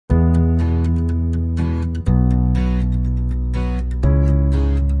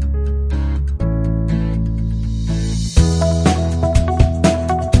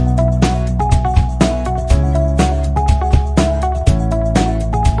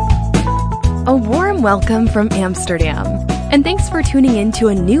warm welcome from Amsterdam, and thanks for tuning in to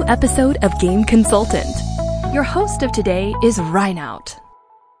a new episode of Game Consultant. Your host of today is Reinout.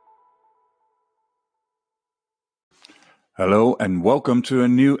 Hello and welcome to a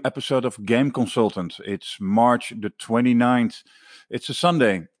new episode of Game Consultant. It's March the 29th. It's a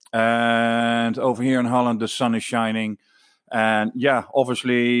Sunday, and over here in Holland the sun is shining. And yeah,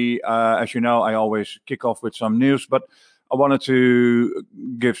 obviously, as you know, I always kick off with some news, but I wanted to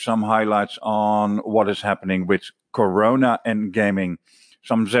give some highlights on what is happening with Corona and gaming.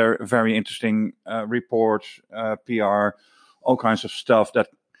 Some very interesting reports, PR, all kinds of stuff that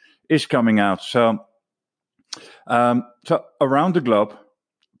is coming out. So around the globe,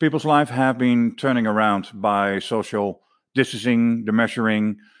 people's lives have been turning around by social distancing, the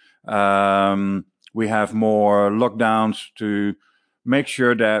measuring. We have more lockdowns to make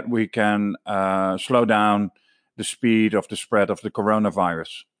sure that we can slow down the speed of the spread of the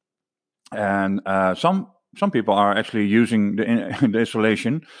coronavirus. And some people are actually using the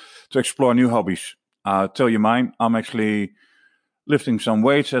isolation to explore new hobbies. I'll tell you mine. I'm actually lifting some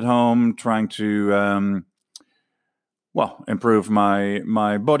weights at home, trying to improve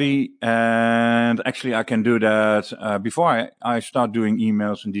my body. And actually I can do that before I start doing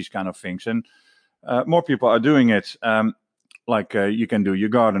emails and these kind of things. And more people are doing it, like you can do your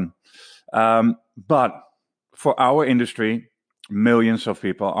garden. But for our industry, millions of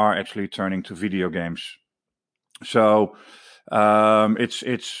people are actually turning to video games. So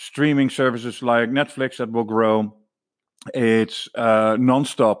it's streaming services like Netflix that will grow. It's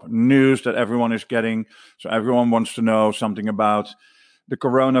non-stop news that everyone is getting. So everyone wants to know something about the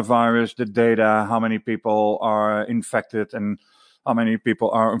coronavirus, the data, how many people are infected and how many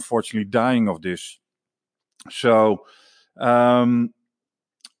people are unfortunately dying of this. So hundreds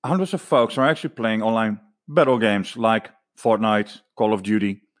of folks are actually playing online battle games like Fortnite, Call of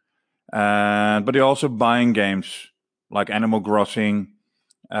Duty, but they're also buying games like Animal Crossing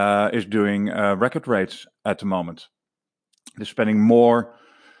is doing record rates at the moment. They're spending more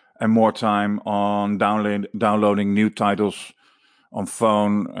and more time on downloading new titles on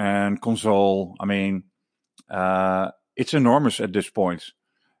phone and console. I mean, it's enormous at this point.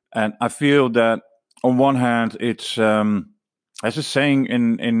 And I feel that on one hand, it's as a saying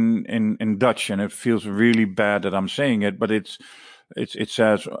in Dutch, and it feels really bad that I'm saying it, but it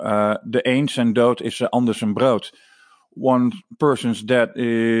says de een zijn dood is de ander zijn brood. One person's death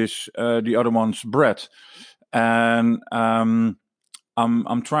is the other one's bread. And I'm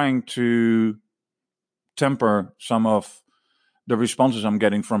trying to temper some of the responses I'm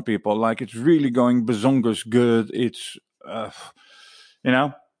getting from people. Like, it's really going bazongas good. It's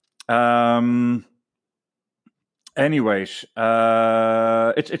anyways,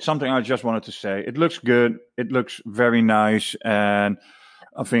 it's something I just wanted to say. It looks good. It looks very nice, and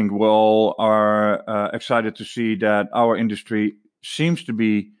I think we all are excited to see that our industry seems to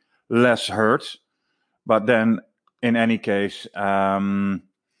be less hurt. But then, in any case, so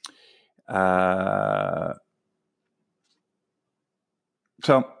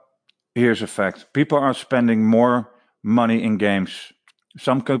here's a fact. People are spending more money in games.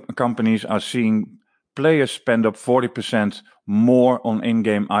 Some companies are seeing players spend up 40% more on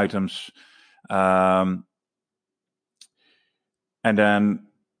in-game items. And then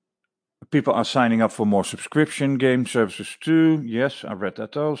people are signing up for more subscription game services too. Yes, I read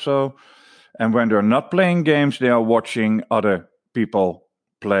that also. And when they're not playing games, they are watching other people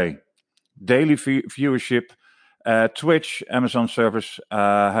play. Daily viewership at Twitch, Amazon service,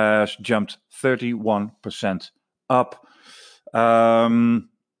 has jumped 31% up.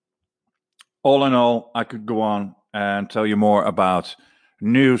 All in all, I could go on and tell you more about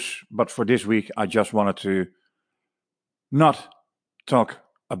news, but for this week, I just wanted to not talk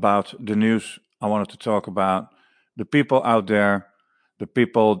about the news. I wanted to talk about the people out there, the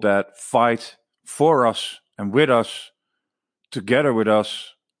people that fight for us and with us, together with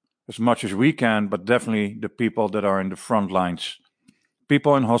us, as much as we can, but definitely the people that are in the front lines.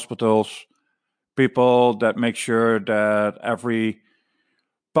 People in hospitals, people that make sure that every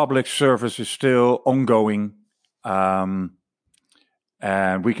public service is still ongoing. And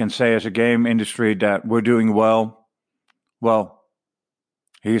we can say as a game industry that we're doing well. Well,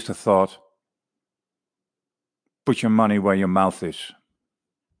 here's the thought. Put your money where your mouth is.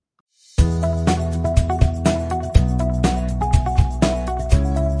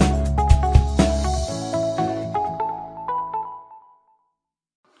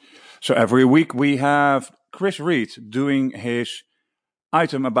 So every week we have Cris Reed doing his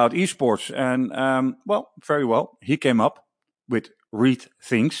item about esports. And, very well. He came up with Reed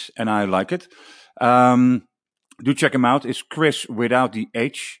Things, and I like it. Do check him out. It's Cris without the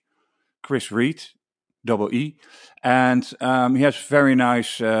H. Cris Reed. And he has some very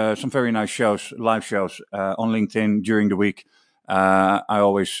nice shows, live shows on LinkedIn during the week. I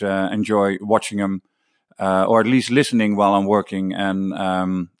always enjoy watching him, or at least listening while I'm working.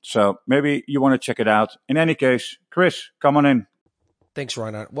 And so maybe you want to check it out. In any case, Cris, come on in. Thanks,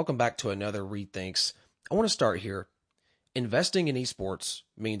 Ryan. Welcome back to another Reed Thinks. I want to start here. Investing in esports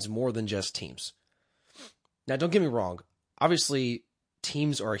means more than just teams. Now, don't get me wrong. Obviously,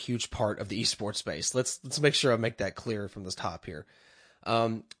 teams are a huge part of the esports space. Let's make sure I make that clear from the top here.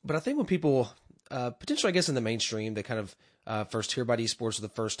 But I think when people, potentially, I guess in the mainstream, they kind of first hear about esports for the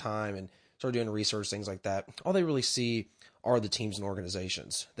first time and start doing research, things like that, all they really see are the teams and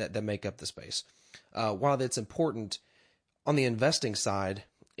organizations that make up the space. While that's important, on the investing side,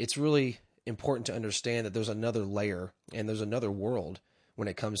 it's really important to understand that there's another layer and there's another world when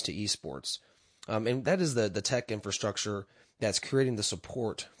it comes to esports. And that is the tech infrastructure that's creating the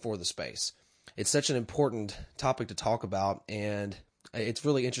support for the space. It's such an important topic to talk about, and it's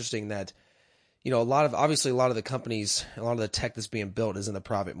really interesting that, a lot of the companies, a lot of the tech that's being built is in the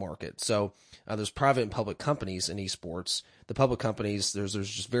private market. So there's private and public companies in esports. The public companies, there's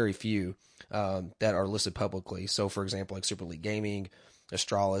just very few that are listed publicly. So, for example, like Super League Gaming,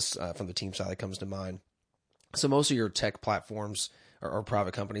 Astralis, from the team side that comes to mind. So most of your tech platforms are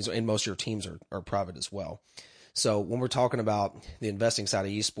private companies, and most of your teams are private as well. So when we're talking about the investing side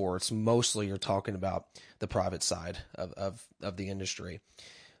of esports, mostly you're talking about the private side of the industry.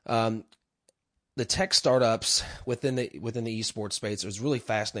 The tech startups within the esports space, is really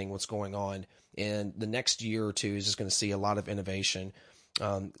fascinating what's going on. And the next year or two is just going to see a lot of innovation.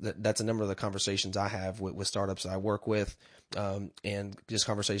 That's a number of the conversations I have with startups that I work with, and just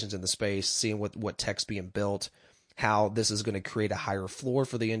conversations in the space, seeing what tech's being built, how this is going to create a higher floor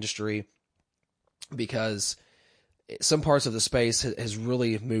for the industry, because some parts of the space has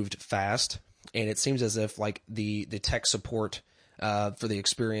really moved fast, and it seems as if like the tech support for the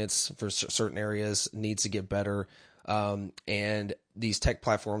experience for certain areas needs to get better, and these tech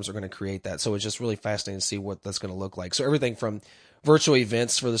platforms are going to create that. So it's just really fascinating to see what that's going to look like. So everything from virtual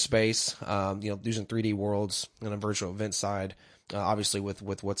events for the space, using 3D worlds on a virtual event side, obviously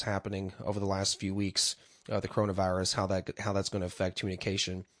with what's happening over the last few weeks, the coronavirus, how that's going to affect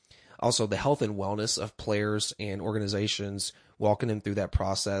communication. Also, the health and wellness of players and organizations, walking them through that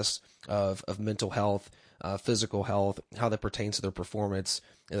process of mental health, physical health, how that pertains to their performance,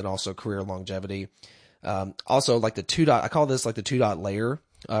 and then also career longevity. Also, like I call this like the 2 layer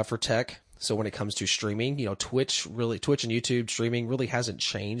for tech. So when it comes to streaming, Twitch and YouTube streaming really hasn't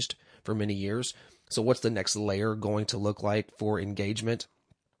changed for many years. So what's the next layer going to look like for engagement?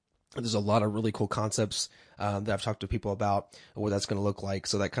 There's a lot of really cool concepts that I've talked to people about what that's going to look like.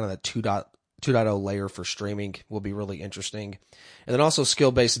 So that kind of that 2.0 layer for streaming will be really interesting. And then also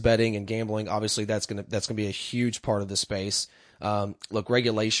skill-based betting and gambling. Obviously, that's going to be a huge part of the space. Look,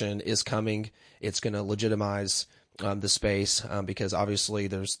 regulation is coming. It's going to legitimize the space because obviously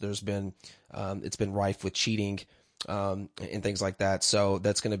it's been rife with cheating and things like that. So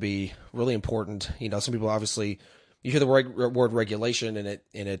that's going to be really important. Some people obviously, you hear the word regulation and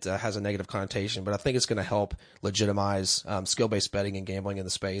it has a negative connotation, but I think it's going to help legitimize skill-based betting and gambling in the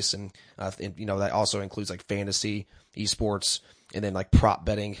space, and that also includes like fantasy, esports, and then like prop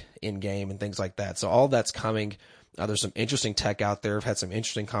betting in game and things like that. So all that's coming. There's some interesting tech out there. I've had some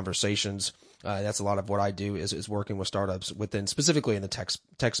interesting conversations. That's a lot of what I do is working with startups specifically in the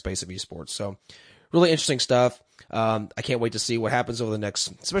tech space of esports. So really interesting stuff. I can't wait to see what happens over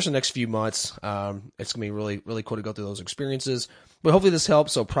especially the next few months. It's gonna be really, really cool to go through those experiences. But hopefully this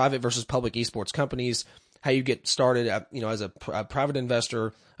helps. So private versus public esports companies, how you get started. As a private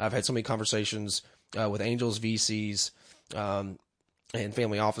investor, I've had so many conversations with angels, VCs, and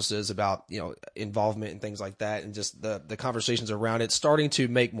family offices about involvement and things like that, and just the conversations around it starting to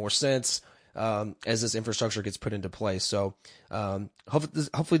make more sense as this infrastructure gets put into place. So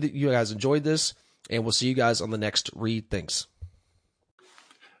hopefully you guys enjoyed this, and we'll see you guys on the next Reed Thinks.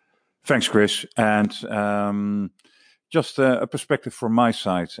 Thanks, Cris. And just a perspective from my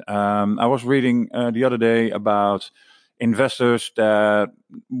side. I was reading the other day about investors that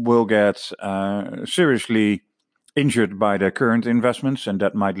will get seriously injured by their current investments, and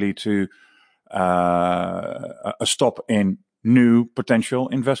that might lead to a stop in new potential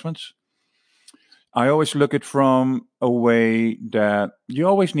investments. I always look at it from a way that you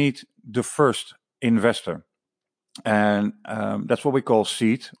always need the first investor. And that's what we call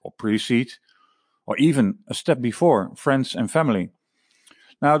seed or pre-seed, or even a step before, friends and family.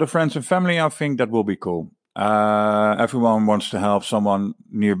 Now, the friends and family, I think that will be cool. Everyone wants to help someone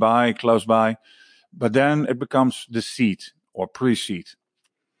nearby, close by. But then it becomes the seed or pre-seed.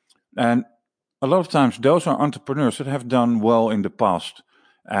 And a lot of times those are entrepreneurs that have done well in the past.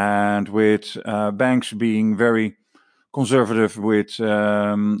 And with banks being very conservative with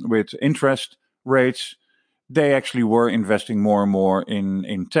interest rates, they actually were investing more and more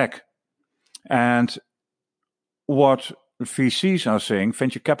in tech. And what VCs are saying,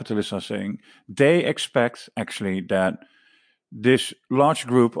 venture capitalists are saying, they expect actually that this large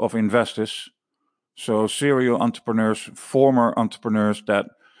group of investors, so serial entrepreneurs, former entrepreneurs that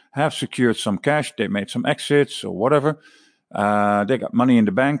have secured some cash, they made some exits or whatever, they got money in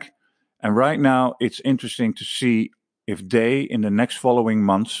the bank. And right now it's interesting to see if they, in the next following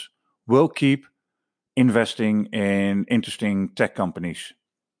months, will keep investing in interesting tech companies.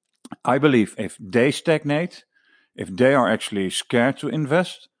 I believe if they stagnate, if they are actually scared to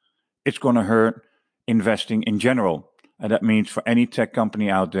invest, it's going to hurt investing in general. And that means for any tech company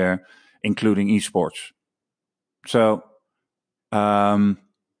out there, including esports. So,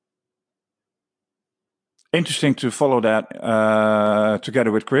 interesting to follow that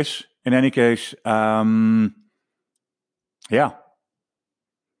together with Cris. In any case, yeah,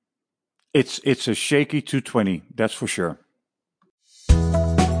 it's a shaky 220, that's for sure.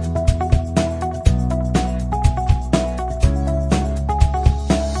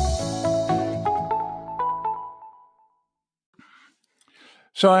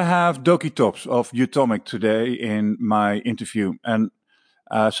 So I have Doki Tops of Utomic today in my interview, and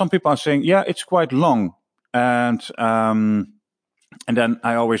some people are saying, "Yeah, it's quite long," and then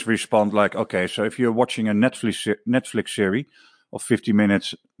I always respond like, "Okay, so if you're watching a Netflix series of 50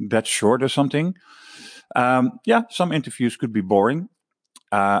 minutes, that's short or something." Yeah, some interviews could be boring.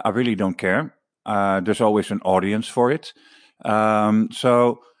 I really don't care. There's always an audience for it.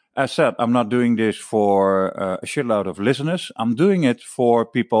 So. As said, I'm not doing this for a shitload of listeners. I'm doing it for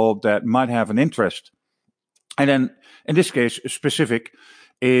people that might have an interest. And then, in this case, specific,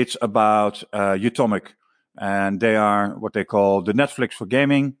 it's about Utomic. And they are what they call the Netflix for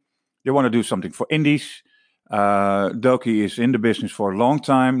gaming. They want to do something for indies. Doki is in the business for a long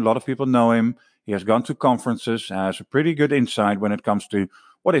time. A lot of people know him. He has gone to conferences, has a pretty good insight when it comes to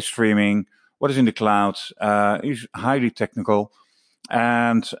what is streaming, what is in the clouds. He's highly technical.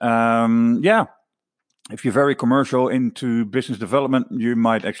 And yeah, if you're very commercial into business development, you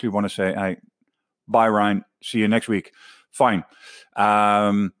might actually want to say, "Hey, bye, Ryan. See you next week." Fine.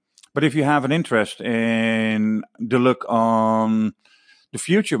 But if you have an interest in the look on the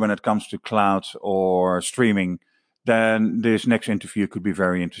future when it comes to cloud or streaming, then this next interview could be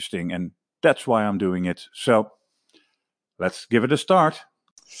very interesting. And that's why I'm doing it. So let's give it a start.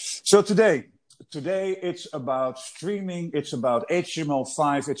 So today it's about streaming, it's about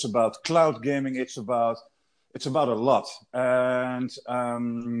HTML5, it's about cloud gaming, it's about a lot. And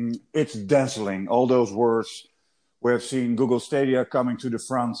it's dazzling, all those words. We have seen Google Stadia coming to the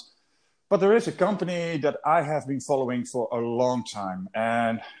front. But there is a company that I have been following for a long time.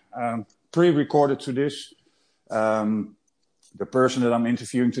 And pre-recorded to this, the person that I'm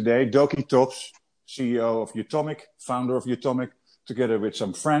interviewing today, Doki Tops, CEO of Utomic, founder of Utomic, together with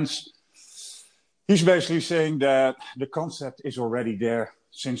some friends. He's basically saying that the concept is already there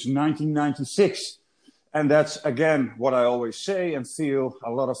since 1996. And that's, again, what I always say and feel.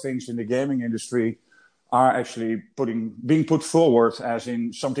 A lot of things in the gaming industry are actually being put forward as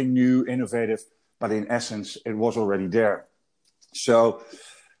in something new, innovative, but in essence, it was already there. So,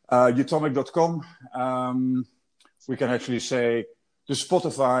 utomic.com, we can actually say the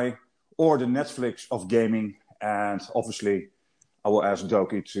Spotify or the Netflix of gaming. And obviously, I will ask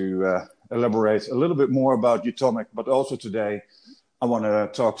Doki to elaborate a little bit more about Utomic, but also today I want to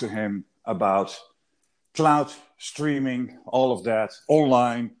talk to him about cloud streaming, all of that,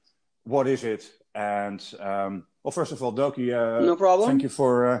 online. What is it? And well, first of all, Doki, no problem. Thank you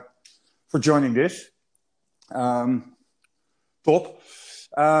for joining this. Top.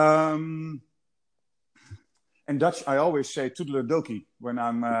 In Dutch, I always say toedeledokie when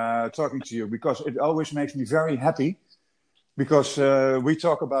I'm talking to you, because it always makes me very happy. Because we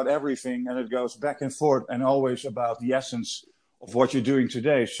talk about everything and it goes back and forth and always about the essence of what you're doing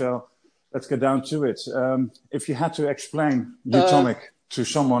today. So let's get down to it. If you had to explain Utomic to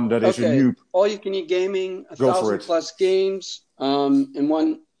someone that is a noob. All you can eat gaming, 1,000+ games in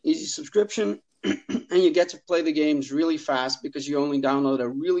one easy subscription. And you get to play the games really fast because you only download a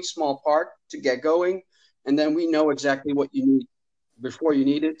really small part to get going. And then we know exactly what you need before you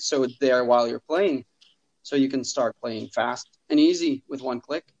need it. So it's there while you're playing. So you can start playing fast and easy with one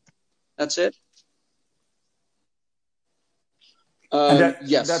click. That's it.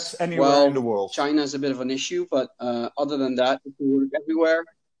 Yes. That's anywhere in the world. China is a bit of an issue, but other than that, it can work everywhere.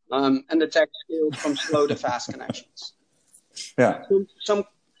 And the tech scales from slow to fast connections. Yeah. Some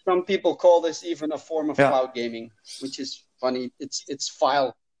Some people call this even a form of cloud gaming, which is funny. It's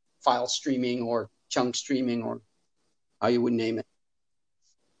file streaming or chunk streaming or how you would name it.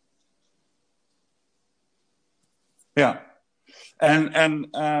 Yeah. And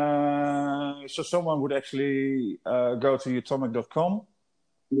so someone would actually go to utomic.com.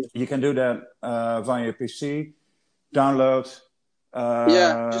 Yeah. You can do that via your PC, download. Just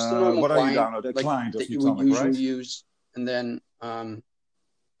a normal what client. Are you download? A client that of you Utomic, would usually right? use, and then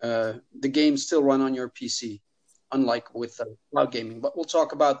the games still run on your PC, unlike with cloud gaming. But we'll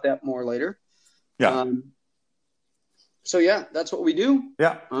talk about that more later. Yeah. So yeah, that's what we do.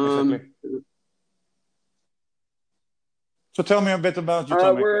 Yeah, exactly. So tell me a bit about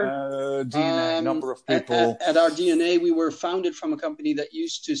Utomic, DNA, number of people. At our DNA, we were founded from a company that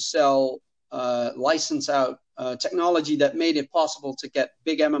used to sell, license out technology that made it possible to get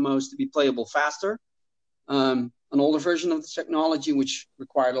big MMOs to be playable faster. An older version of the technology, which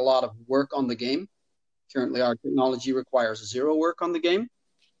required a lot of work on the game. Currently, our technology requires 0 work on the game.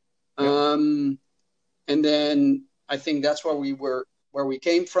 Yep. And then I think that's where we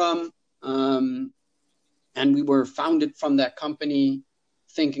came from. And we were founded from that company,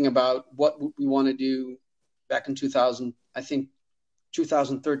 thinking about what we want to do back in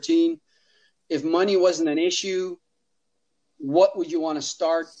 2013. If money wasn't an issue, what would you want to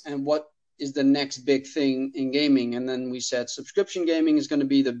start, and what is the next big thing in gaming? And then we said subscription gaming is going to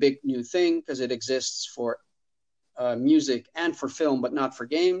be the big new thing because it exists for music and for film, but not for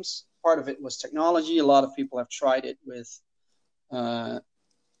games. Part of it was technology. A lot of people have tried it with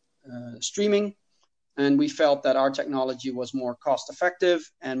streaming. And we felt that our technology was more cost-effective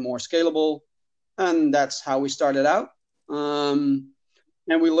and more scalable. And that's how we started out. And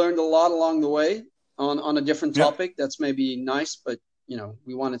we learned a lot along the way on a different topic. That's maybe nice, but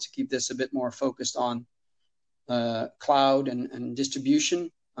we wanted to keep this a bit more focused on cloud and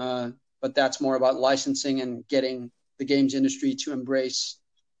distribution. But that's more about licensing and getting the games industry to embrace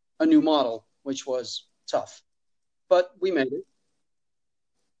a new model, which was tough. But we made it.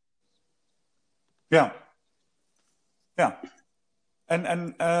 Yeah, yeah,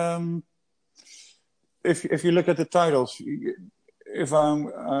 and if you look at the titles, if I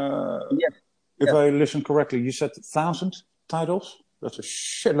listen correctly, you said 1,000 titles. That's a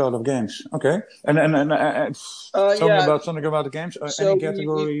shitload of games. Okay, and tell me about something about the games. So any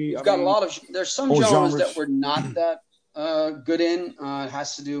category? We've got a lot of. There's some genres that we're not that good in. It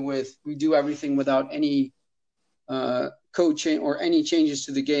has to do with we do everything without any code change or any changes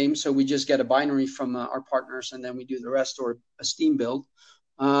to the game. So we just get a binary from our partners, and then we do the rest, or a Steam build.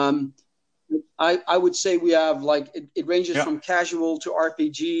 I would say we have it ranges from casual to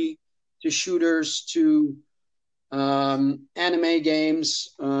RPG to shooters to anime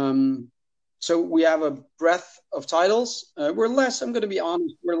games. So we have a breadth of titles. I'm going to be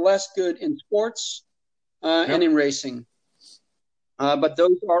honest, we're less good in sports and in racing. But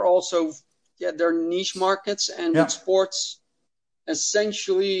those are also, they're niche markets. And with sports,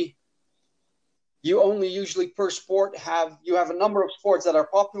 essentially, you only usually per sport have a number of sports that are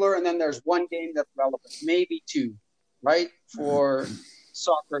popular, and then there's one game that's relevant, maybe 2, right? For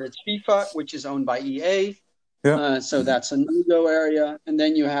soccer, it's FIFA, which is owned by EA. So that's a no-go area. And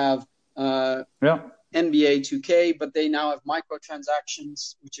then you have NBA 2K, but they now have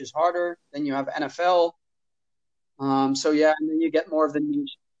microtransactions, which is harder. Then you have NFL. And then you get more of the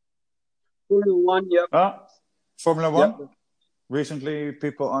niche. Formula 1, Formula 1? Recently,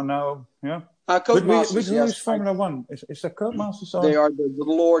 people are now, Codemasters, which is Formula 1? Is that Codemasters? They are the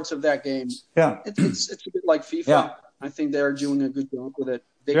lords of that game. Yeah. It's a bit like FIFA. Yeah. I think they're doing a good job with it.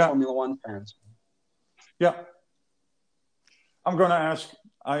 Big Formula 1 fans. Yeah. I'm going to ask,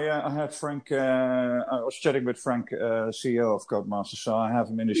 I had Frank, I was chatting with Frank, CEO of Codemasters, so I have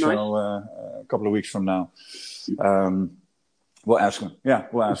him in the show a couple of weeks from now. We'll ask him. Yeah,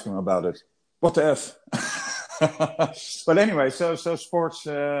 we'll ask him about it. What the F? But anyway, so sports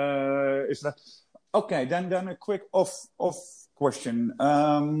is that. Okay, then a quick off question.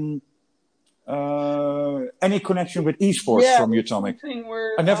 Any connection with esports from Utomic?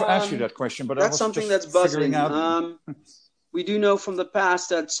 I never asked you that question, but that's something that's buzzing. We do know from the past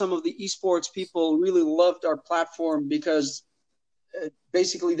that some of the esports people really loved our platform because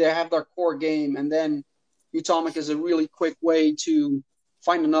basically they have their core game, and then Utomic is a really quick way to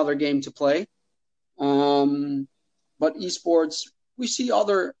find another game to play. But esports, we see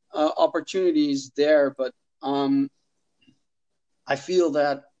other opportunities there, but I feel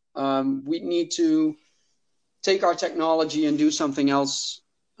that we need to take our technology and do something else,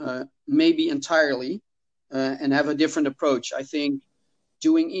 maybe entirely, and have a different approach. I think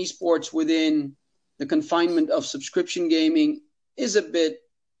doing esports within the confinement of subscription gaming is a bit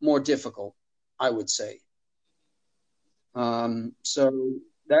more difficult, I would say. So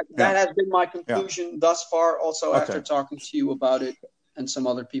that has been my conclusion thus far, also after talking to you about it and some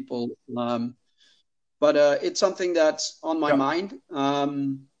other people. But it's something that's on my mind.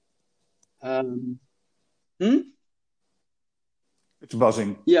 It's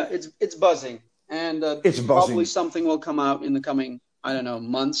buzzing. Yeah, it's buzzing. And it's probably something will come out in the coming, I don't know,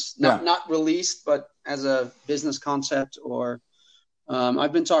 months. Not released, but as a business concept. Or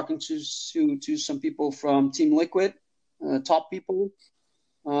I've been talking to some people from Team Liquid, top people.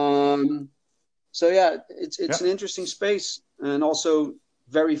 So yeah, it's an interesting space, and also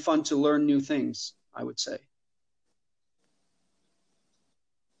very fun to learn new things, I would say.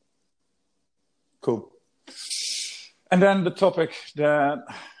 Cool. And then the topic that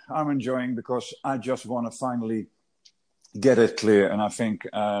I'm enjoying, because I just want to finally get it clear, and I think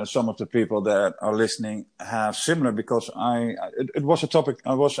some of the people that are listening have similar, because it was a topic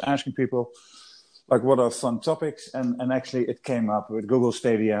I was asking people, like, what are fun topics, and actually it came up with Google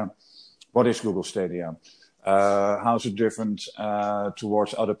Stadia. What is Google Stadia? How is it different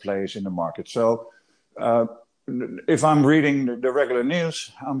towards other players in the market? So if I'm reading the regular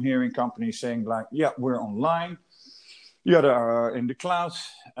news, I'm hearing companies saying like, yeah, we're online. The other are in the cloud.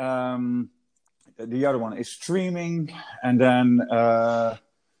 The other one is streaming, and then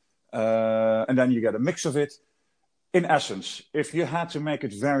you get a mix of it. In essence, if you had to make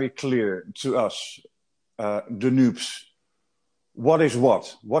it very clear to us, the noobs, what is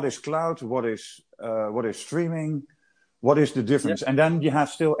what? What is cloud? What is streaming? What is the difference? And then you have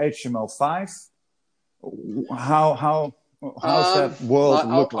still HTML5. How's that world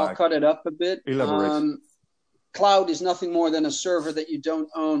look like? I'll cut it up a bit. Elaborate. Cloud is nothing more than a server that you don't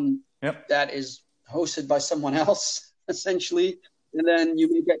own. That is hosted by someone else, essentially. And then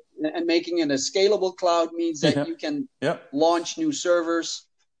making it a scalable cloud means that you can launch new servers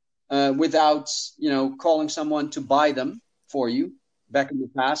without, calling someone to buy them for you. Back in the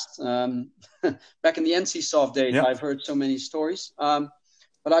past, back in the NCSoft days, I've heard so many stories. But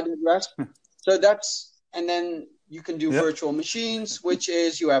I digress. So and then you can do virtual machines, which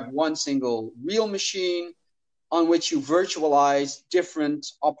is you have one single real machine on which you virtualize different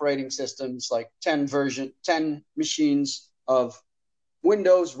operating systems, like 10 machines of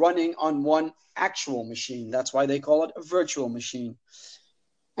Windows running on one actual machine. That's why they call it a virtual machine.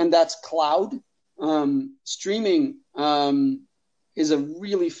 And that's cloud. Streaming is a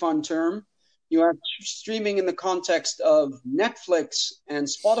really fun term. You have streaming in the context of Netflix and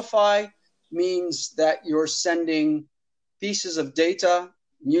Spotify, means that you're sending pieces of data,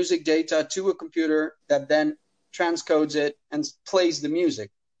 music data, to a computer that then transcodes it and plays the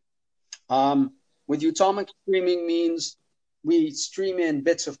music. With Utomic, streaming means we stream in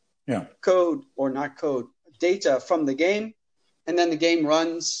bits of code, or not code, data from the game, and then the game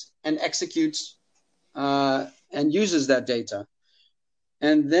runs and executes and uses that data.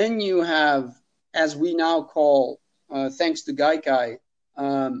 And then you have, as we now call, thanks to Gaikai,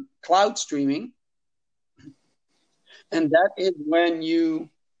 cloud streaming. And that is when you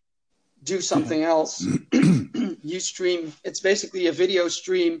do something else. You stream, it's basically a video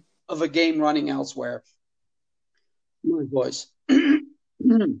stream of a game running elsewhere. My voice.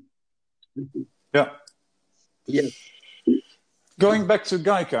 Going back to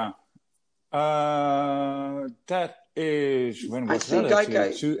Gaika, that is, when was that?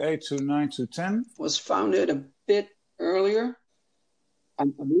 Gaikai 2008, 2009, 2010? Was founded a bit earlier. I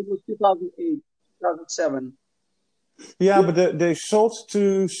believe it was 2008, 2007. Yeah, but they sold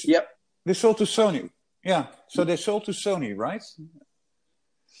to... They sold to Sony. Yeah, so they sold to Sony, right?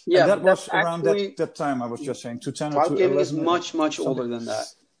 Yeah, and that was around that time, I was just saying, 2010 or 2011. Cloud gaming is much, much older than that.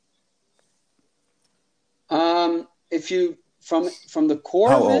 If you, from the core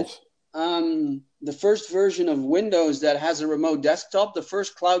How of it, the first version of Windows that has a remote desktop, the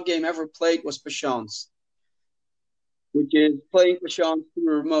first cloud game ever played was Patience, which is playing Patience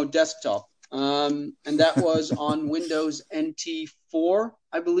through a remote desktop. And that was on Windows NT4,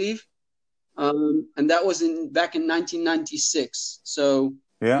 I believe. And that was back in 1996. So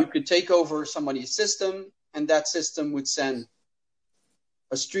you could take over somebody's system, and that system would send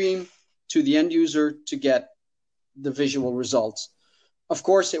a stream to the end user to get the visual results. Of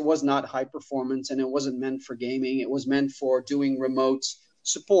course, it was not high performance, and it wasn't meant for gaming. It was meant for doing remote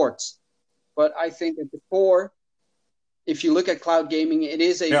supports. But I think at the core, if you look at cloud gaming, it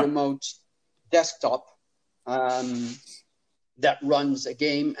is a remote desktop that runs a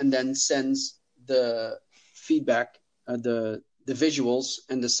game and then sends the feedback, the visuals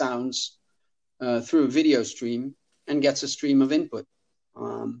and the sounds through a video stream, and gets a stream of input.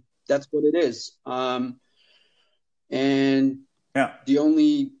 That's what it is. And Yeah. The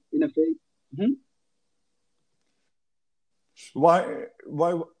only innovation. Mm-hmm. Why?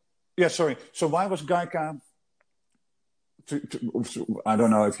 Yeah, sorry. So why was Gaika? I don't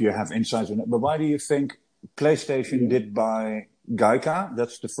know if you have insights on it, but why do you think PlayStation did buy Gaika?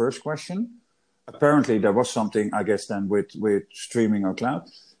 That's the first question. Apparently, there was something, I guess, then with streaming or cloud,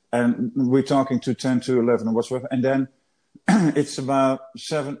 and we're talking to 10 to 11 or whatsoever, and then it's about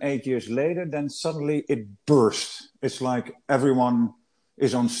 7-8 years later. Then suddenly it burst. It's like everyone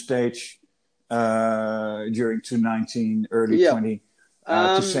is on stage during 2019, early 20.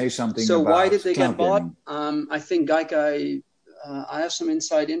 To say something so about why did they cloud get bought? gaming. I think Gaikai, I have some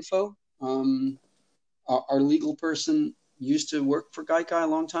inside info. Our legal person used to work for Gaikai a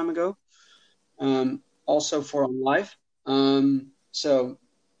long time ago, also for OnLive. So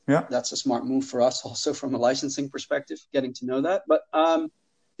Yeah, that's a smart move for us also from a licensing perspective, getting to know that. But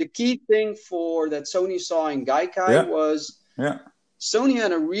the key thing that Sony saw in Gaikai was Sony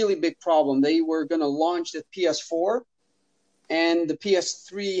had a really big problem. They were going to launch the PS4, and the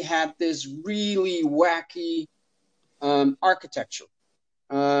PS3 had this really wacky architecture.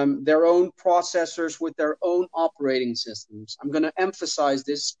 Their own processors with their own operating systems. I'm going to emphasize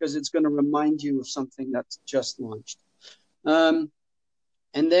this because it's going to remind you of something that's just launched.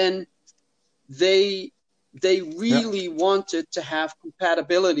 And then they really wanted to have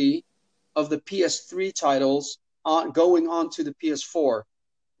compatibility of the PS3 titles going onto the PS4,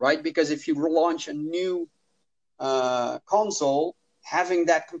 right? Because if you launch a new console, having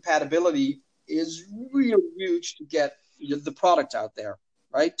that compatibility is really huge to get the product out there,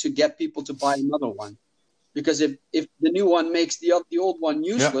 right? To get people to buy another one. Because if the new one makes the old one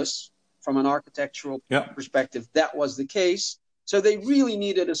useless from an architectural perspective, that was the case. So they really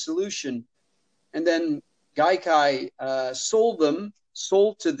needed a solution. And then Gaikai sold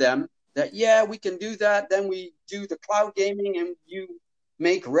to them that, we can do that. Then we do the cloud gaming and you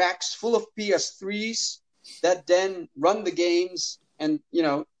make racks full of PS3s that then run the games. And,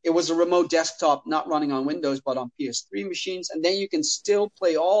 it was a remote desktop, not running on Windows, but on PS3 machines. And then you can still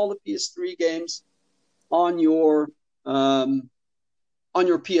play all the PS3 games on your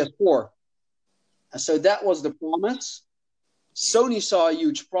PS4. So that was the promise. Sony saw a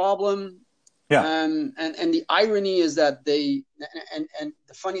huge problem. And the irony is that the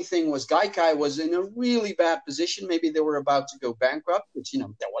funny thing was Gaikai was in a really bad position. Maybe they were about to go bankrupt, but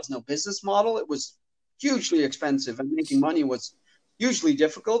there was no business model. It was hugely expensive, and making money was hugely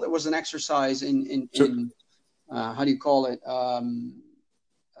difficult. It was an exercise in how do you call it?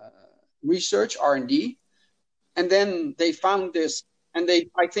 Research, R&D. And then they found this, and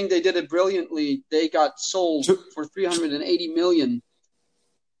I think they did it brilliantly. They got sold for $380 million.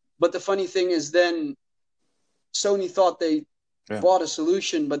 But the funny thing is, then Sony thought they bought a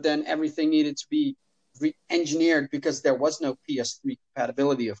solution, but then everything needed to be re-engineered because there was no PS3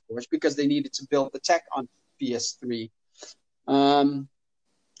 compatibility, of course, because they needed to build the tech on PS3. And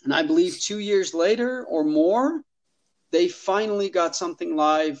I believe 2 years later or more, they finally got something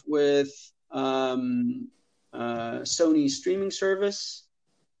live with Sony's streaming service.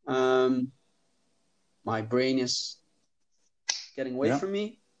 My brain is getting away from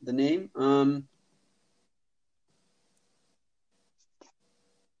me. The name.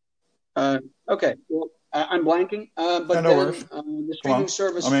 Okay. Well, I'm blanking. But then the streaming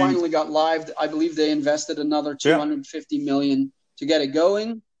service finally got live. I believe they invested another $250 million to get it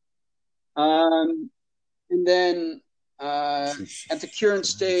going. And then at the current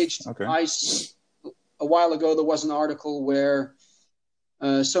stage, a while ago there was an article where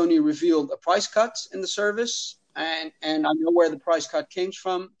Sony revealed a price cut in the service. And I know where the price cut came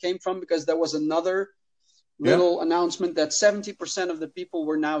from because there was another little announcement that 70% of the people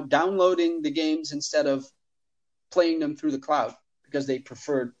were now downloading the games instead of playing them through the cloud because they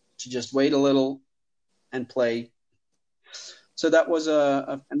preferred to just wait a little and play. So that was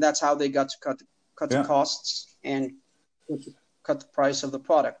and that's how they got to cut the costs and cut the price of the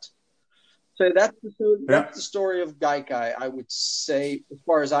product. So that's the story of Gaikai, I would say, as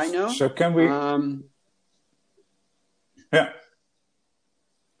far as I know. So can we?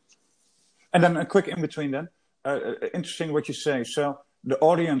 And then a quick in between then. Interesting what you say. So the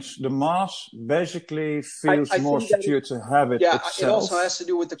audience, the mass, basically feels more secure to have it itself. It also has to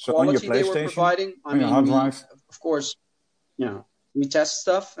do with the quality they were providing. I mean, hard drive. Of course, we test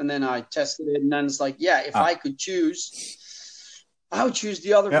stuff, and then I tested it, and then it's like, if I could choose, I would choose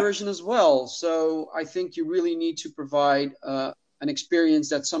the other version as well. So I think you really need to provide an experience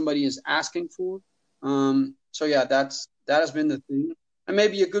that somebody is asking for. That has been the thing. And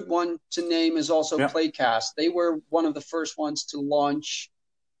maybe a good one to name is also Playcast. They were one of the first ones to launch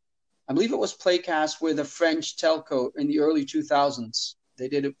I believe it was Playcast with a French telco in the early 2000s. They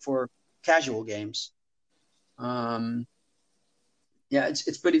did it for casual games.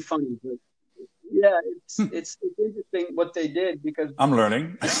 It's pretty funny. But yeah, it's interesting what they did, because I'm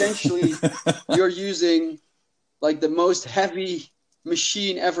learning. Essentially, you're using like the most heavy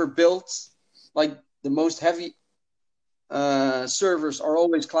machine ever built. Like the most heavy servers are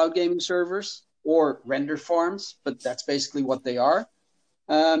always cloud gaming servers or render farms, but that's basically what they are.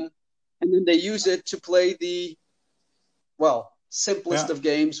 And then they use it to play the, simplest of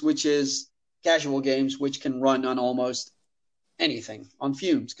games, which is casual games, which can run on almost anything on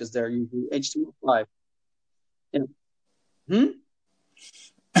fumes, because they're usually HTML5.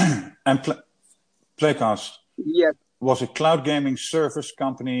 And Playcast was a cloud gaming service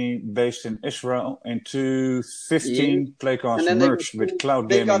company based in Israel. In 2015, Playcast merged with cloud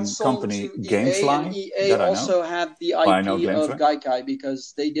gaming company Gamefly. And EA also had the IP of Gaikai,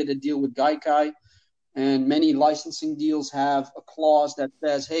 because they did a deal with Gaikai. And many licensing deals have a clause that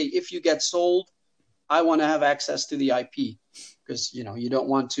says, hey, if you get sold, I want to have access to the IP, because, you don't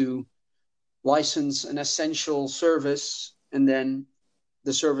want to license an essential service and then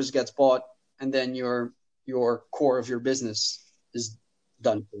the service gets bought and then your core of your business is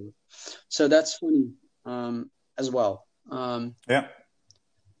done for you. So that's funny as well. Yeah.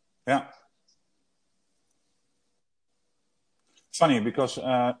 Funny, because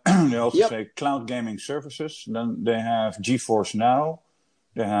they also say cloud gaming services. Then they have GeForce Now.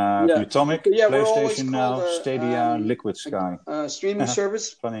 They have Utomic, PlayStation Now, Stadia, Liquid Sky. Streaming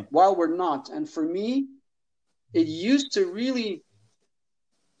service. Funny. While we're not. And for me, it used to really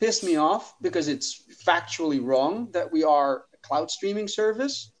piss me off, because it's factually wrong that we are a cloud streaming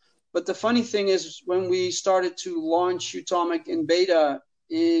service. But the funny thing is, when we started to launch Utomic in beta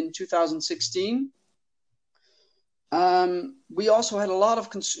in 2016, we also had a lot of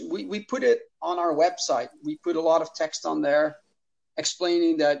we put it on our website. We put a lot of text on there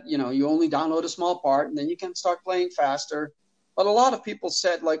explaining that, you only download a small part and then you can start playing faster. But a lot of people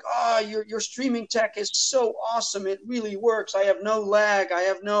said, like, your streaming tech is so awesome. It really works. I have no lag. I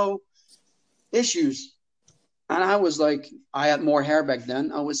have no issues. And I was like, I had more hair back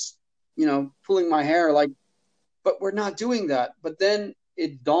then. I was, pulling my hair like, but we're not doing that. But then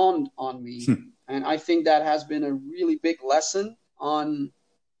it dawned on me. And I think that has been a really big lesson on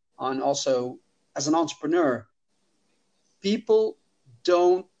also as an entrepreneur. People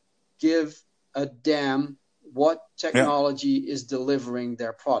don't give a damn what technology is delivering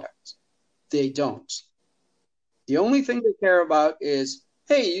their product. They don't. The only thing they care about is,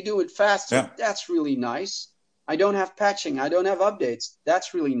 hey, you do it faster. Yeah. That's really nice. I don't have patching. I don't have updates.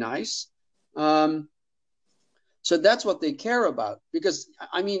 That's really nice. So that's what they care about. Because,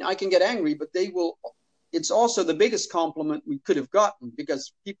 I can get angry, but they will. It's also the biggest compliment we could have gotten,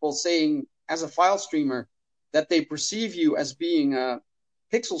 because people saying, as a file streamer, that they perceive you as being a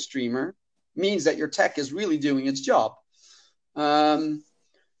pixel streamer means that your tech is really doing its job.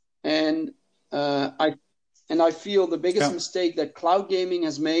 I feel the biggest mistake that cloud gaming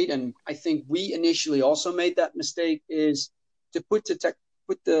has made, and I think we initially also made that mistake, is to put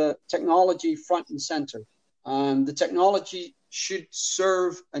the technology front and center. The technology should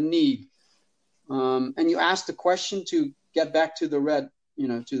serve a need. And you asked the question, to get back to to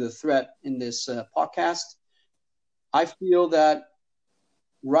the thread in this podcast. I feel that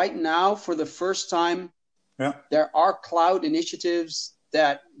right now, for the first time, there are cloud initiatives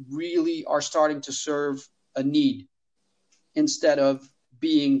that really are starting to serve a need instead of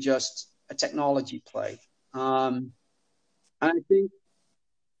being just a technology play. And I think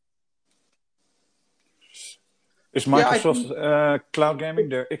is Microsoft cloud gaming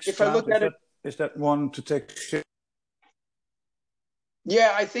their X Cloud? Is that one to take shit?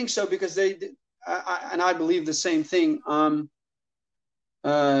 Yeah, I think so, because I believe the same thing.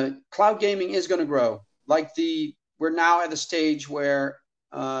 Cloud gaming is going to grow. We're now at a stage where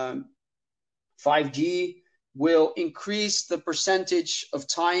 5G will increase the percentage of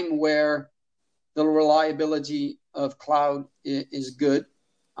time where the reliability of cloud is good.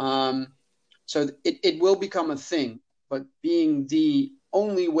 So it will become a thing. But being the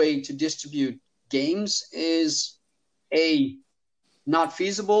only way to distribute games is A, not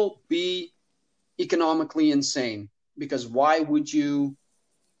feasible, B, economically insane. Because why would you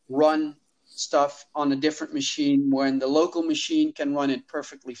run stuff on a different machine when the local machine can run it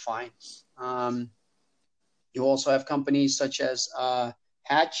perfectly fine? You also have companies such as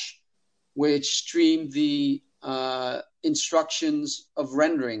Hatch, which stream the instructions of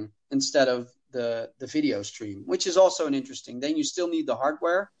rendering instead of the video stream, which is also an interesting. Then you still need the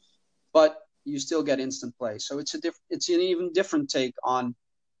hardware, but you still get instant play. So it's an even different take on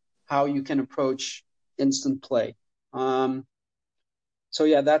how you can approach instant play. So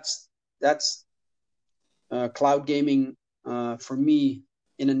yeah, that's cloud gaming for me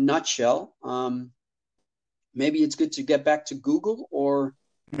in a nutshell. Maybe it's good to get back to Google or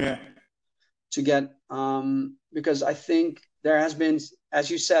to get because I think there has been, as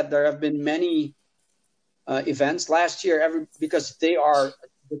you said, there have been many events last year. Because they are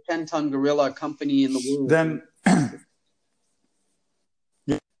the 10-ton gorilla company in the world. Then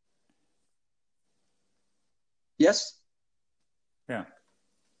yes. Yeah.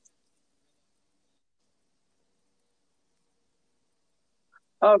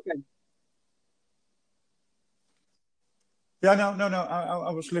 Okay. Yeah, no.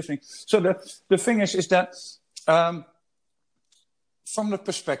 I was listening. So the thing is that from the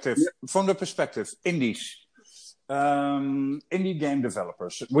perspective, indies, indie game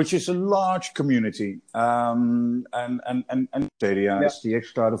developers, which is a large community, and Stadia is the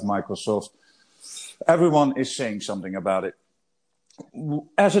xCloud of Microsoft. Everyone is saying something about it.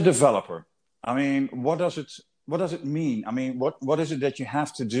 As a developer, I mean, what does it mean? I mean, what is it that you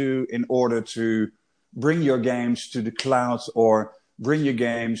have to do in order to bring your games to the cloud, or bring your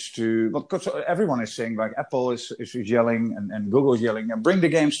games to, because everyone is saying, like, Apple is yelling and Google is yelling, and bring the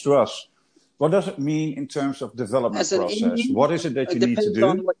games to us. What does it mean in terms of development process? Indie, what is it that you need to do?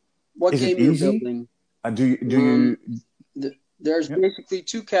 On what is game it easy? You're building. There's basically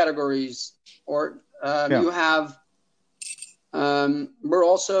two categories, or you have. We're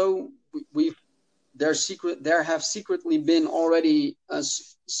also there have secretly been already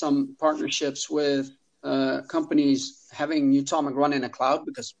some partnerships with companies having Utomic run in a cloud,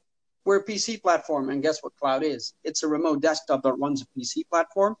 because we're a PC platform, and guess what cloud is? It's a remote desktop that runs a PC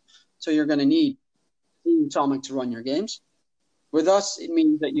platform. So you're going to need Utomic to run your games. With us, it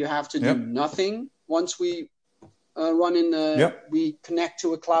means that you have to do nothing once we run in we connect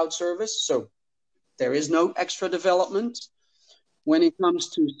to a cloud service. So there is no extra development. When it comes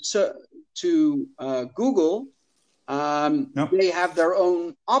to Google, they have their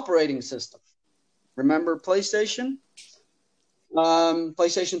own operating system. Remember PlayStation?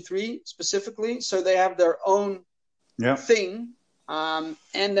 PlayStation 3 specifically. So they have their own thing, and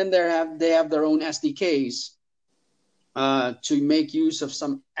then they have their own SDKs to make use of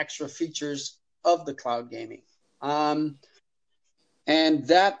some extra features of the cloud gaming, and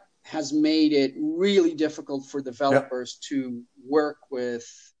that has made it really difficult for developers to work with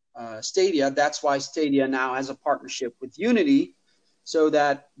Stadia. That's why Stadia now has a partnership with Unity, so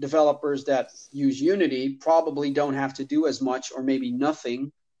that developers that use Unity probably don't have to do as much, or maybe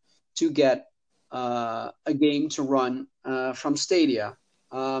nothing, to get a game to run from Stadia.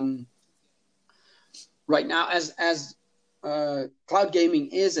 Right now, as cloud gaming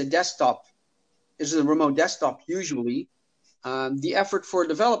is a remote desktop usually, the effort for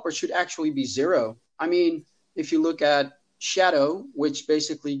developers should actually be zero. I mean, if you look at Shadow, which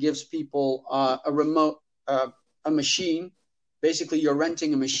basically gives people a remote, a machine. Basically, you're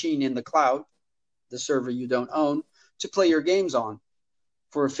renting a machine in the cloud, the server you don't own, to play your games on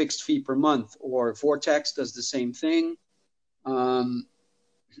for a fixed fee per month. Or Vortex does the same thing. And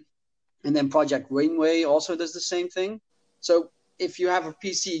then Project Rainway also does the same thing. So if you have a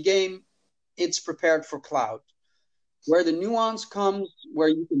PC game, it's prepared for cloud. Where the nuance comes, where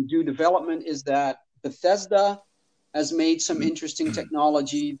you can do development, is that Bethesda has made some interesting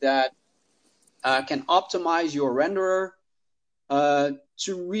technology that can optimize your renderer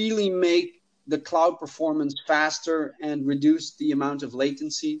to really make the cloud performance faster and reduce the amount of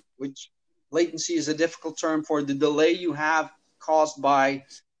latency, which latency is a difficult term for the delay you have caused by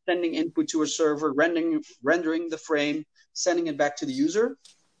sending input to a server, rendering the frame, sending it back to the user.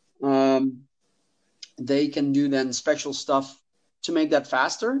 They can do then special stuff to make that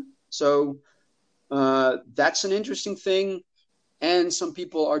faster. So that's an interesting thing. And some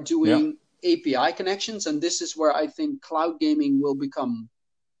people are doing API connections. And this is where I think cloud gaming will become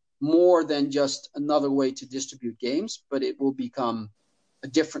more than just another way to distribute games, but it will become a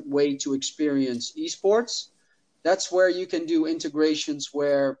different way to experience esports. That's where you can do integrations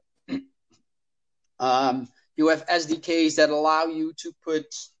where you have SDKs that allow you to put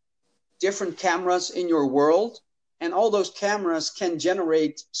different cameras in your world, and all those cameras can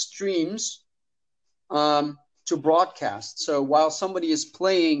generate streams to broadcast. So while somebody is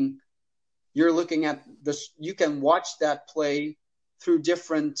playing, you're looking at this, you can watch that play through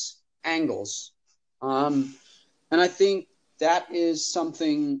different angles. And I think that is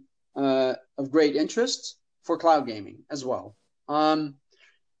something of great interest for cloud gaming as well. And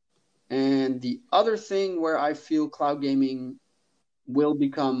the other thing where I feel cloud gaming will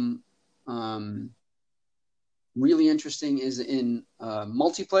become really interesting is in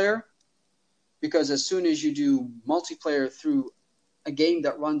multiplayer, because as soon as you do multiplayer through a game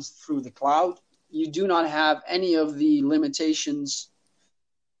that runs through the cloud, you do not have any of the limitations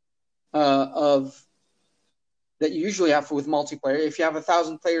of that you usually have with multiplayer. If you have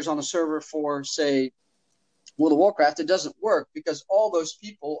 1,000 players on a server for, say, World of Warcraft, it doesn't work because all those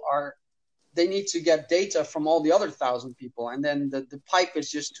people they need to get data from all the other 1,000 people, and then the pipe is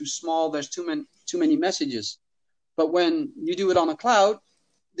just too small. There's too many messages. But when you do it on a cloud,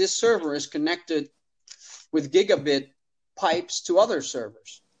 this server is connected with gigabit pipes to other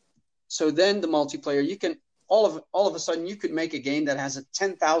servers. So then the multiplayer, you can all of a sudden you could make a game that has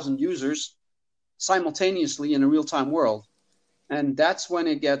 10,000 users simultaneously in a real-time world, and that's when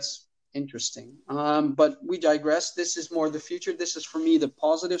it gets interesting. But we digress. This is more the future. This is, for me, the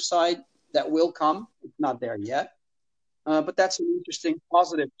positive side that will come. It's not there yet, but that's an interesting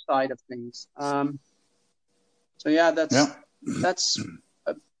positive side of things. So yeah, that's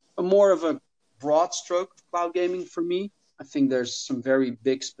a more of a broad stroke of cloud gaming for me. I think there's some very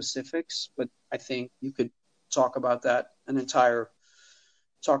big specifics, but I think you could talk about that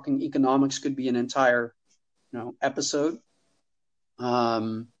talking economics could be an entire, episode.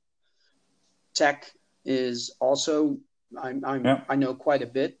 Tech is also, I know quite a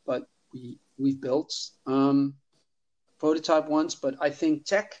bit, but we've built prototype once, but I think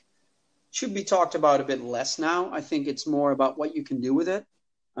tech should be talked about a bit less now. I think it's more about what you can do with it.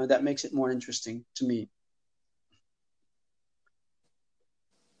 That makes it more interesting to me.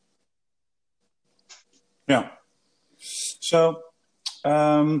 Yeah. So,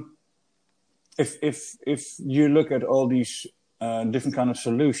 if you look at all these different kind of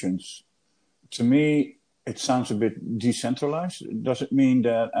solutions, to me it sounds a bit decentralized. Does it mean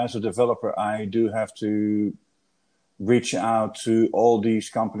that as a developer I do have to reach out to all these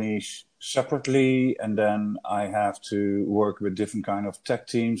companies separately, and then I have to work with different kind of tech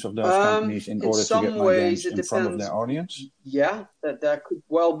teams of those companies in order to get my games in front of their audience? Yeah, that could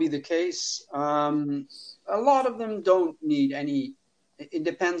well be the case. A lot of them don't need any. It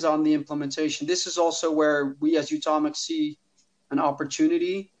depends on the implementation. This is also where we as Utomic see an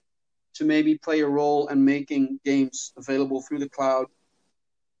opportunity to maybe play a role in making games available through the cloud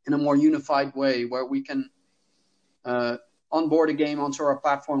in a more unified way, where we can onboard a game onto our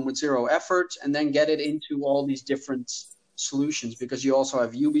platform with zero effort and then get it into all these different solutions, because you also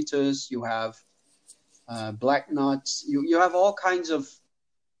have Ubitus, you have Black Nuts, you have all kinds of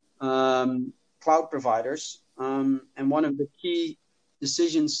cloud providers. And one of the key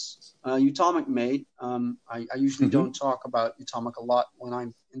decisions Utomic made, I usually don't talk about Utomic a lot when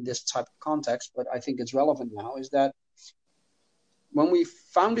I'm in this type of context, but I think it's relevant now, is that when we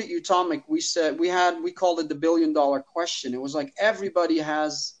founded Utomic, we called it the $1 billion question. It was like everybody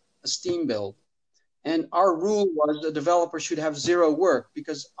has a Steam build. And our rule was the developer should have zero work,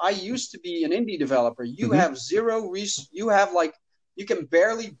 because I used to be an indie developer. You have zero, you can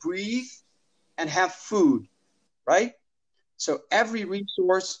barely breathe and have food, right? So every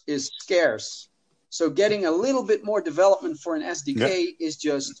resource is scarce. So getting a little bit more development for an SDK is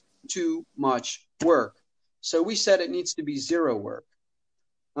just too much work. So we said it needs to be zero work.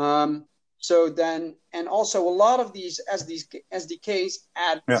 So then, and also a lot of these SDKs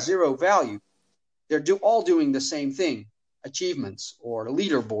add zero value. They're all doing the same thing, achievements or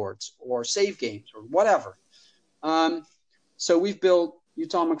leaderboards or save games or whatever. So we've built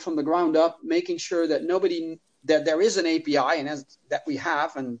Utomic from the ground up, making sure that that there is an API and that we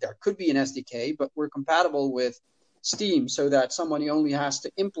have, and there could be an SDK, but we're compatible with Steam so that somebody only has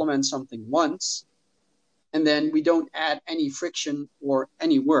to implement something once, and then we don't add any friction or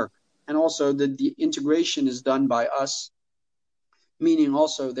any work. And also the integration is done by us, meaning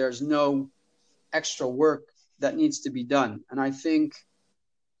also there's no extra work that needs to be done. And I think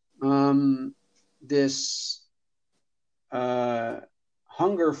this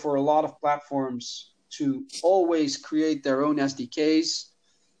hunger for a lot of platforms to always create their own SDKs,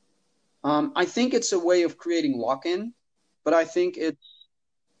 I think it's a way of creating lock-in, but I think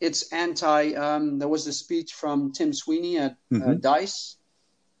it's anti. There was a speech from Tim Sweeney at DICE,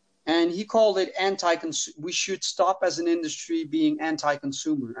 and he called it we should stop as an industry being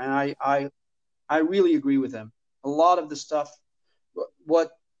anti-consumer, and I really agree with him. A lot of the stuff,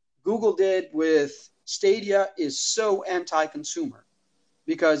 what Google did with Stadia is so anti-consumer,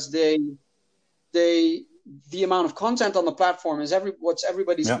 because the amount of content on the platform is what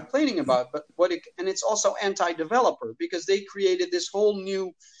everybody's complaining about, but and it's also anti-developer, because they created this whole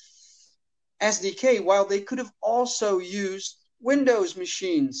new SDK while they could have also used Windows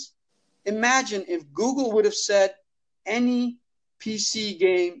machines. Imagine if Google would have said any PC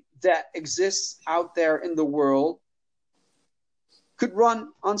game that exists out there in the world could run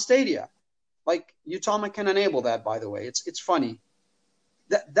on Stadia. Like Utomic can enable that, by the way. It's funny.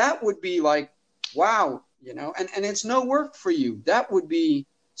 That would be like, wow, you know, and it's no work for you. That would be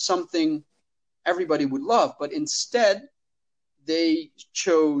something everybody would love. But instead, they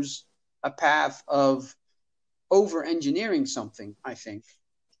chose a path of over-engineering something, I think.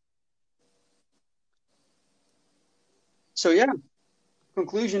 So, yeah,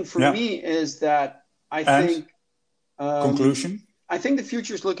 conclusion for me is that I think the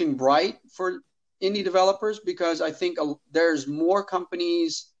future is looking bright for indie developers, because I think there's more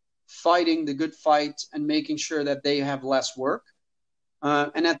companies fighting the good fight and making sure that they have less work.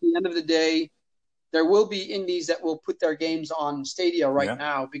 And at the end of the day, there will be indies that will put their games on Stadia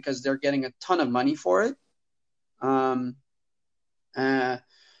now because they're getting a ton of money for it. I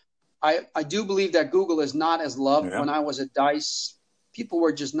do believe that Google is not as loved. When I was at DICE, people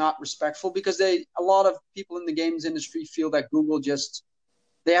were just not respectful because a lot of people in the games industry feel that Google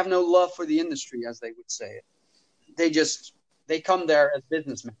they have no love for the industry, as they would say it. They come there as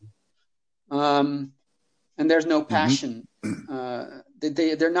businessmen. And there's no passion.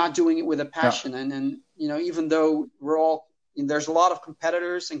 They're not doing it with a passion. And you know, even though there's a lot of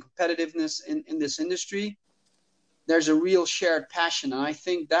competitors and competitiveness in this industry, there's a real shared passion. And I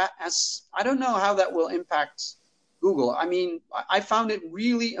think I don't know how that will impact Google. I mean, I found it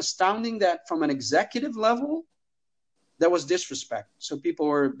really astounding that from an executive level, there was disrespect. So people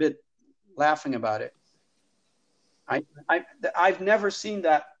were a bit laughing about it. I've never seen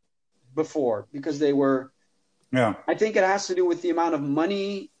that before, because they were. Yeah. I think it has to do with the amount of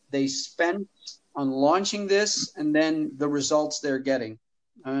money they spent on launching this, and then the results they're getting.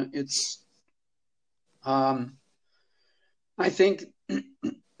 I think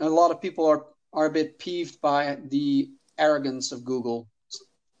a lot of people are a bit peeved by the arrogance of Google,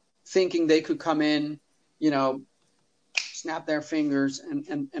 thinking they could come in, you know, snap their fingers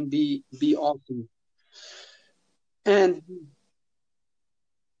and be awesome. And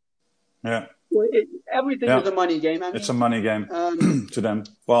everything is a money game. I mean, it's a money game to them.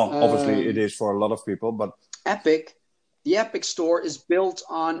 Well, obviously it is for a lot of people, but the Epic Store is built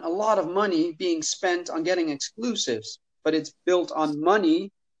on a lot of money being spent on getting exclusives, but it's built on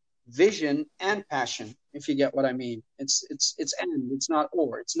money, vision, and passion, if you get what I mean. It's and, it's not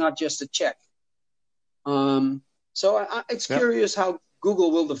or. It's not just a check. So it's curious how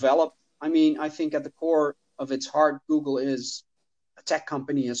Google will develop. I mean, I think at the core of its heart, Google is a tech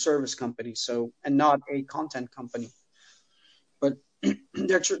company, a service company, and not a content company. But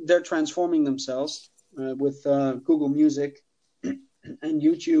they're transforming themselves with Google Music, and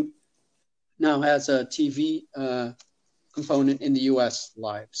YouTube now has a TV component in the US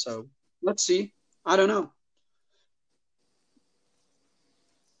live. So let's see. I don't know.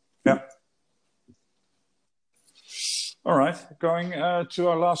 Yeah. All right. Going to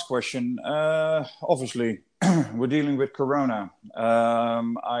our last question. Obviously, we're dealing with Corona.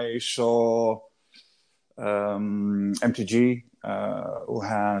 I saw MTG, who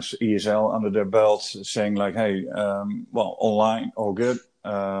has ESL under their belt, saying like, hey, well, online, all good.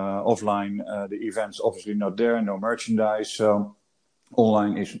 Offline, the event's obviously not there, no merchandise. So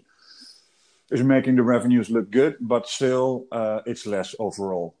online is making the revenues look good, but still it's less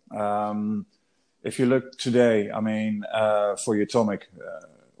overall. If you look today, I mean, for Utomic,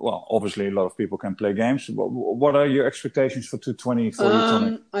 well, obviously a lot of people can play games. What are your expectations for 2020 for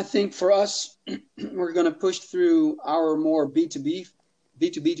Utomic? I think for us, we're going to push through our more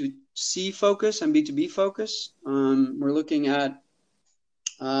B2B2C focus and B2B focus. We're looking at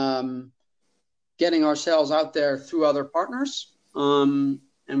getting ourselves out there through other partners, and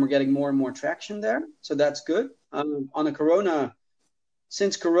we're getting more and more traction there. So that's good.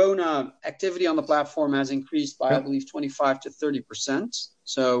 Since Corona, activity on the platform has increased by, I believe, 25 to 30%.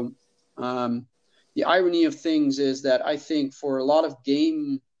 So the irony of things is that I think for a lot of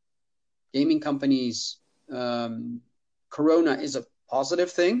gaming companies, Corona is a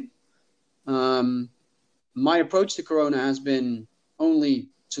positive thing. My approach to Corona has been only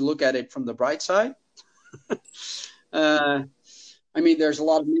to look at it from the bright side. I mean, there's a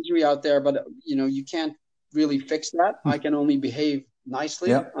lot of misery out there, but you can't really fix that. I can only behave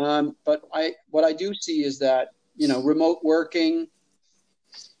nicely. But what I do see is that remote working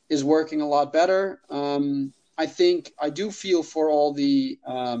is working a lot better. I do feel for all the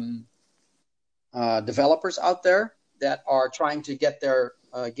developers out there that are trying to get their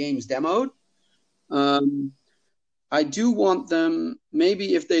games demoed. I do want them,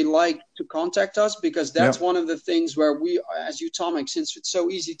 maybe if they like, to contact us, because that's one of the things where we, as Utomic, since it's so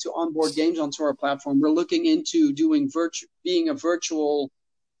easy to onboard games onto our platform, we're looking into being a virtual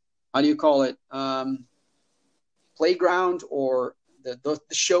how do you call it, playground or the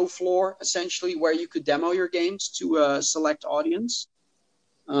show floor, essentially, where you could demo your games to a select audience.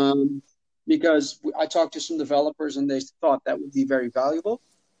 Because I talked to some developers and they thought that would be very valuable.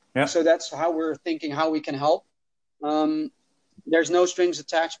 Yeah. So that's how we're thinking how we can help. There's no strings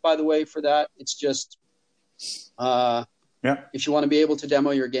attached, by the way, for that. It's just if you want to be able to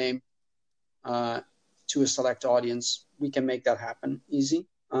demo your game to a select audience, we can make that happen easy.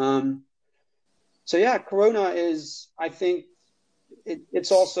 So yeah, Corona is, I think,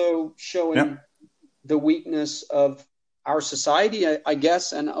 it's also showing the weakness of our society, I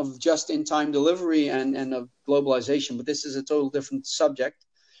guess, and of just-in-time delivery and of globalization. But this is a total different subject.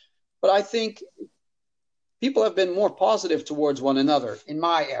 But I think people have been more positive towards one another, in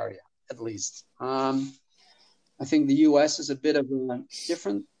my area, at least. I think the U.S. is a bit of a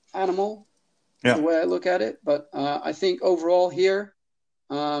different animal, the way I look at it. But I think overall here,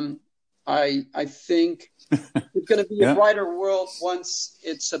 I think it's going to be a brighter world once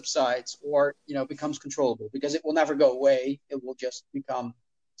it subsides or, becomes controllable, because it will never go away. It will just become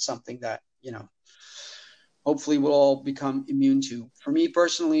something that, hopefully we'll all become immune to. For me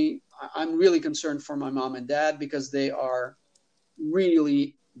personally, I'm really concerned for my mom and dad, because they are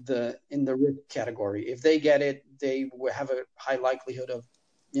really in the risk category. If they get it, they will have a high likelihood of,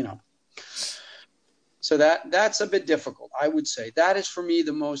 So that's a bit difficult, I would say. That is for me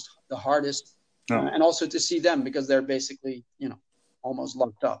the hardest, and also to see them, because they're basically, almost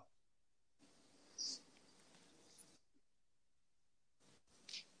locked up.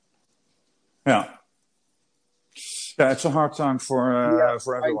 Yeah, it's a hard time for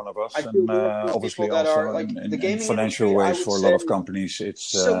every one of us, and obviously also in financial ways for a lot of companies. It's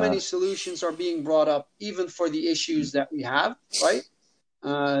so many solutions are being brought up, even for the issues that we have, right?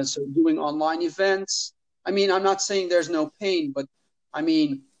 So doing online events. I mean, I'm not saying there's no pain, but I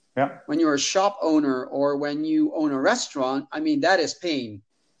mean, when you're a shop owner or when you own a restaurant, I mean, that is pain.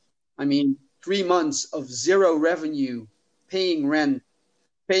 I mean, 3 months of zero revenue, paying rent,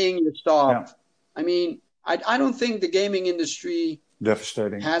 paying your staff. I mean, I don't think the gaming industry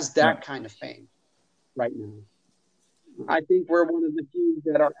has that kind of pain right now. I think we're one of the few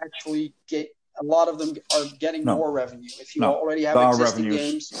that are actually a lot of them are getting more revenue. If you already have existing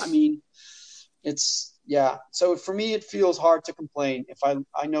games, I mean, so for me, it feels hard to complain. If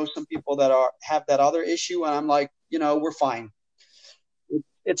I know some people that have that other issue, and I'm like, we're fine.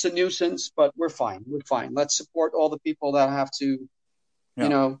 It's a nuisance, but we're fine. We're fine. Let's support all the people that have to,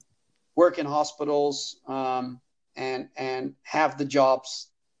 work in hospitals, and have the jobs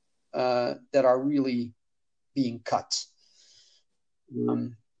that are really being cut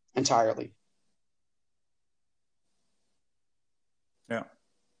entirely.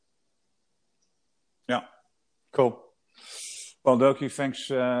 Yeah, cool. Well, Doki, thanks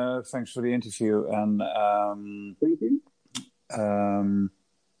for the interview, and thank you.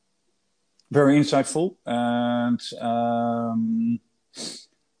 Very insightful, and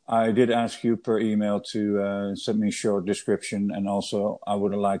I did ask you per email to send me a short description, and also I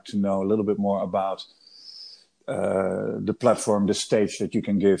would like to know a little bit more about the platform, the stage that you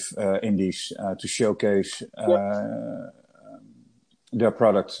can give indies to showcase their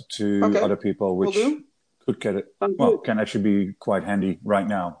product to other people, which could get it. Can actually be quite handy right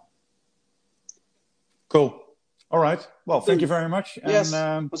now. Cool. All right. Well, thank you very much. Yes,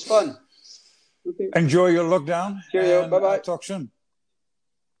 and, it was fun. Okay. Enjoy your lockdown. Cheerio. Bye-bye. Talk soon.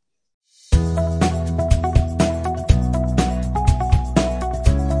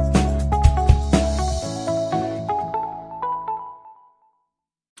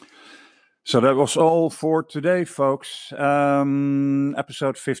 So that was all for today, folks.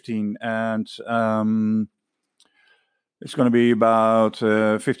 Episode 15. And it's going to be about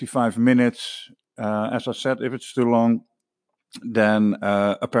 55 minutes. As I said, if it's too long, then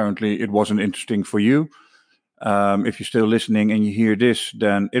apparently it wasn't interesting for you. If you're still listening and you hear this,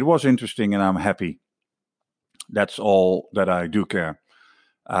 then it was interesting and I'm happy. That's all that I do care.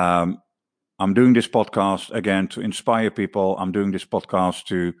 I'm doing this podcast, again, to inspire people. I'm doing this podcast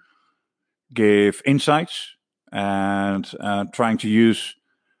to give insights and trying to use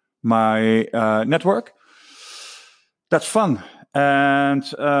my network. That's fun. And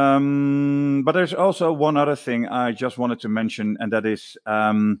but there's also one other thing I just wanted to mention, and that is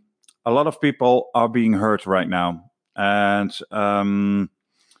a lot of people are being hurt right now. And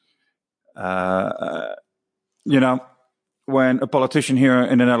when a politician here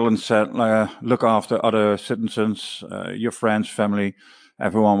in the Netherlands said, look after other citizens, your friends, family,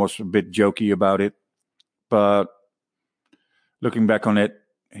 everyone was a bit jokey about it. But looking back on it,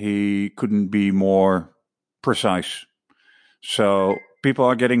 he couldn't be more precise. So people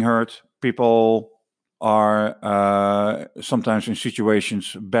are getting hurt. People are sometimes in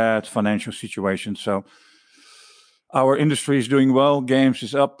situations, bad financial situations. So our industry is doing well. Games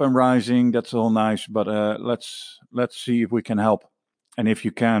is up and rising. That's all nice. But let's see if we can help. And if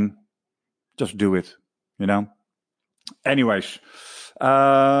you can, just do it. Anyways,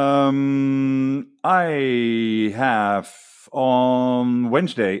 I have on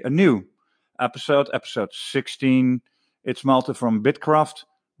Wednesday a new episode 16. It's Malte from Bitcraft.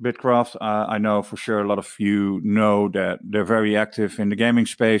 Bitcraft, I know for sure a lot of you know that they're very active in the gaming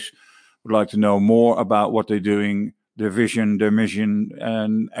space. Would like to know more about what they're doing, their vision, their mission,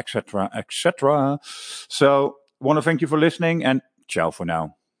 and etc., etc. So, want to thank you for listening, and ciao for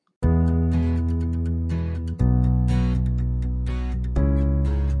now.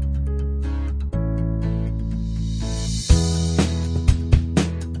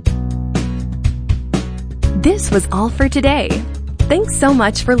 This was all for today. Thanks so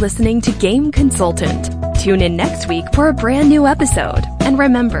much for listening to Game Consultant. Tune in next week for a brand new episode. And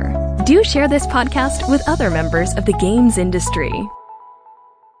remember, do share this podcast with other members of the games industry.